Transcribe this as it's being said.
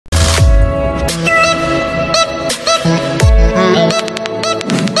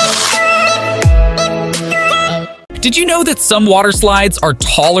Did you know that some water slides are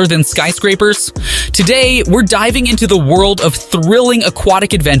taller than skyscrapers? Today, we're diving into the world of thrilling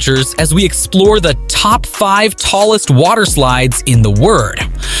aquatic adventures as we explore the top 5 tallest water slides in the world.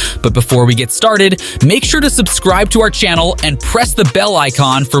 But before we get started, make sure to subscribe to our channel and press the bell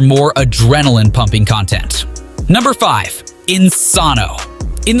icon for more adrenaline-pumping content. Number 5. Insano.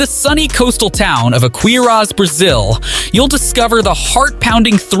 In the sunny coastal town of Aquiraz, Brazil, you'll discover the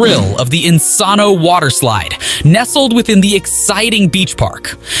heart-pounding thrill of the Insano water slide, nestled within the exciting beach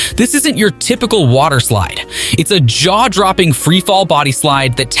park. This isn't your typical water slide. It's a jaw-dropping free-fall body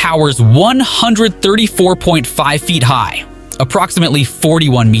slide that towers 134.5 feet high, approximately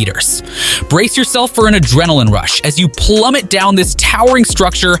 41 meters. Brace yourself for an adrenaline rush as you plummet down this towering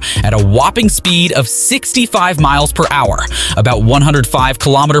structure at a whopping speed of 65 miles per hour, about 105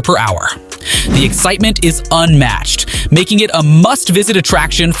 kilometers per hour. The excitement is unmatched, making it a must-visit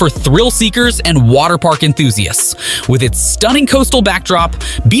attraction for thrill seekers and water park enthusiasts. With its stunning coastal backdrop,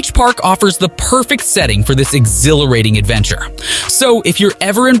 Beach Park offers the perfect setting for this exhilarating adventure. So if you're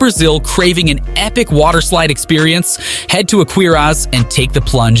ever in Brazil craving an epic water slide experience, head to Aquiraz and take the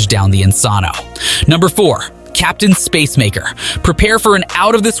plunge down the Insano. Number 4. Captain Spacemaker. Prepare for an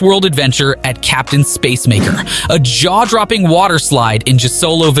out-of-this-world adventure at Captain Spacemaker, a jaw-dropping water slide in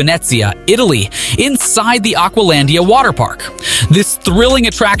Jesolo, Venezia, Italy, inside the Aqualandia water park. This thrilling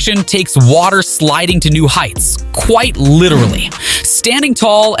attraction takes water sliding to new heights, quite literally. Standing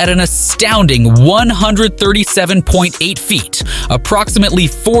tall at an astounding 137.8 feet, approximately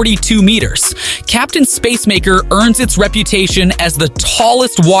 42 meters, Captain Spacemaker earns its reputation as the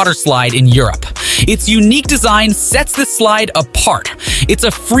tallest water slide in Europe. Its unique design sets this slide apart. It's a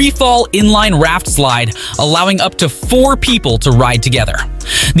free-fall inline raft slide, allowing up to 4 people to ride together.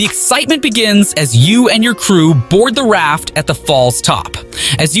 The excitement begins as you and your crew board the raft at the fall's top.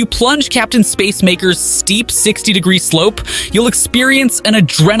 As you plunge Captain Spacemaker's steep 60-degree slope, you'll experience an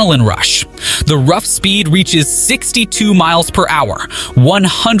adrenaline rush. The rough speed reaches 62 miles per hour,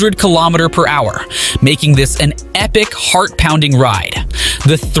 100 kilometers per hour, making this an epic, heart-pounding ride.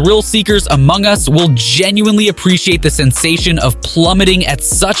 The thrill seekers among us will genuinely appreciate the sensation of plummeting at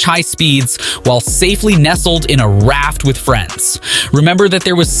such high speeds while safely nestled in a raft with friends. Remember that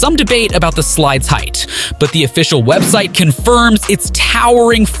there was some debate about the slide's height, but the official website confirms its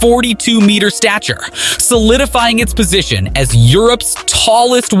towering 42-meter stature, solidifying its position as Europe's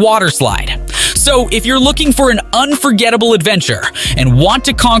tallest water slide. So if you're looking for an unforgettable adventure and want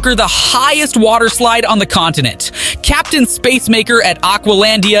to conquer the highest water slide on the continent, Captain Spacemaker at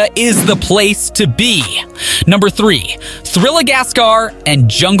Aqualandia is the place to be. Number 3. Thrillagaskar and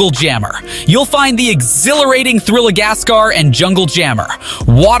Jungle Jammer. You'll find the exhilarating Thrillagaskar and Jungle Jammer,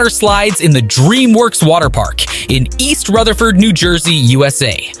 water slides in the DreamWorks Water Park in East Rutherford, New Jersey,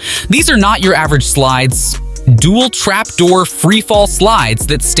 USA. These are not your average slides. Dual trapdoor freefall slides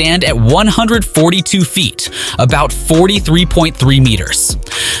that stand at 142 feet, about 43.3 meters.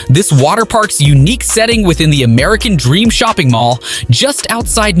 This water park's unique setting within the American Dream shopping mall just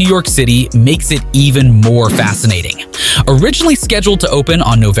outside New York City makes it even more fascinating. Originally scheduled to open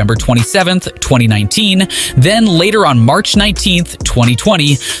on November 27th, 2019, then later on March 19th,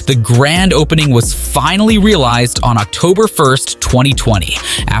 2020, the grand opening was finally realized on October 1st, 2020,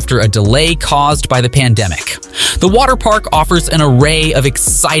 after a delay caused by the pandemic. The water park offers an array of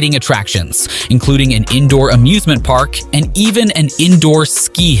exciting attractions, including an indoor amusement park and even an indoor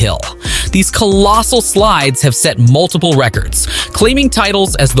ski hill. These colossal slides have set multiple records, claiming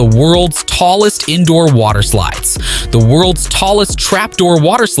titles as the world's tallest indoor water slides, the world's tallest trapdoor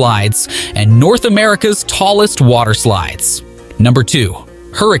water slides, and North America's tallest water slides. Number 2.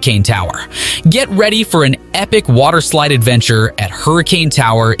 Hurricane Tower. Get ready for an epic water slide adventure at Hurricane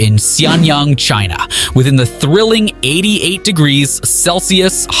Tower in Xianyang, China, within the thrilling 88 degrees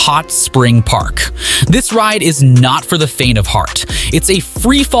Celsius hot spring park. This ride is not for the faint of heart. It's a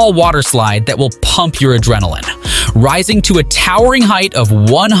free-fall water slide that will pump your adrenaline. Rising to a towering height of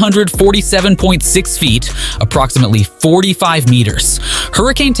 147.6 feet, approximately 45 meters,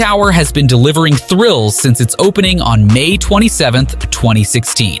 Hurricane Tower has been delivering thrills since its opening on May 27th,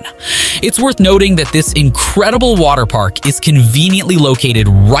 2016. It's worth noting that this incredible water park is conveniently located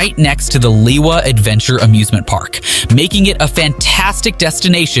right next to the Liwa Adventure Amusement Park, making it a fantastic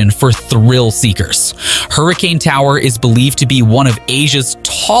destination for thrill seekers. Hurricane Tower is believed to be one of Asia's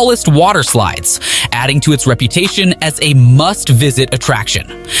tallest water slides, adding to its reputation reputation as a must-visit attraction.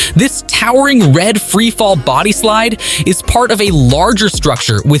 This towering red freefall body slide is part of a larger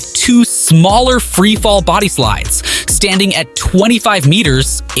structure with two smaller freefall body slides, standing at 25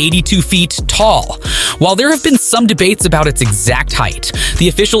 meters, 82 feet tall. While there have been some debates about its exact height, the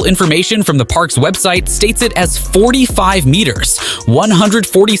official information from the park's website states it as 45 meters,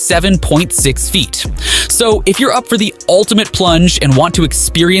 147.6 feet. So if you're up for the ultimate plunge and want to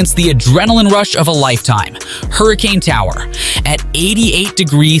experience the adrenaline rush of a lifetime, Hurricane Tower at 88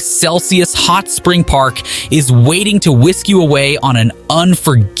 degrees Celsius Hot Spring Park is waiting to whisk you away on an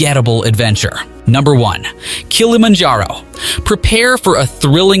unforgettable adventure. Number 1. Kilimanjaro. Prepare for a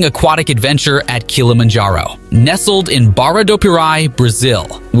thrilling aquatic adventure at Kilimanjaro, nestled in Barra do Pirai,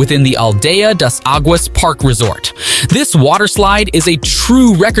 Brazil, within the Aldeia das Águas Park Resort. This water slide is a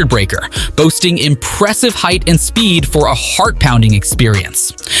true record breaker, boasting impressive height and speed for a heart-pounding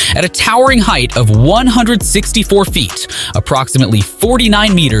experience. At a towering height of 164 feet, approximately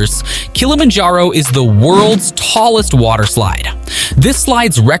 49 meters, Kilimanjaro is the world's tallest water slide. This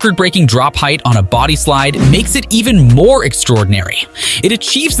slide's record-breaking drop height on a body slide makes it even more extraordinary. It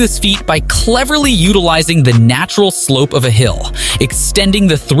achieves this feat by cleverly utilizing the natural slope of a hill, extending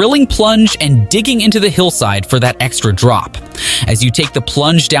the thrilling plunge and digging into the hillside for that extra drop. As you take the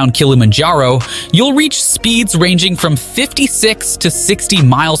plunge down Kilimanjaro, you'll reach speeds ranging from 56 to 60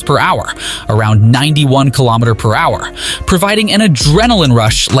 miles per hour, around 91 kilometers per hour, providing an adrenaline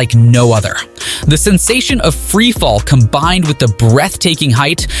rush like no other. The sensation of freefall combined with the breathtaking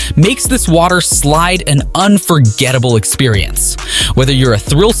height makes this water slide an unforgettable experience. Whether you're a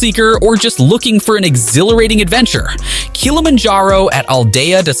thrill seeker or just looking for an exhilarating adventure, Kilimanjaro at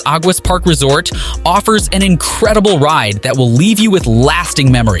Aldeia das Águas Park Resort offers an incredible ride that will leave you with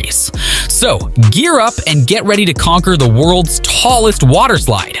lasting memories. So, gear up and get ready to conquer the world's tallest water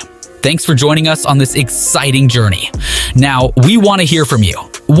slide. Thanks for joining us on this exciting journey. Now, we want to hear from you.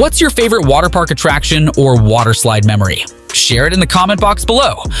 What's your favorite water park attraction or water slide memory? Share it in the comment box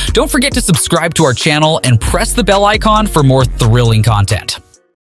below. Don't forget to subscribe to our channel and press the bell icon for more thrilling content.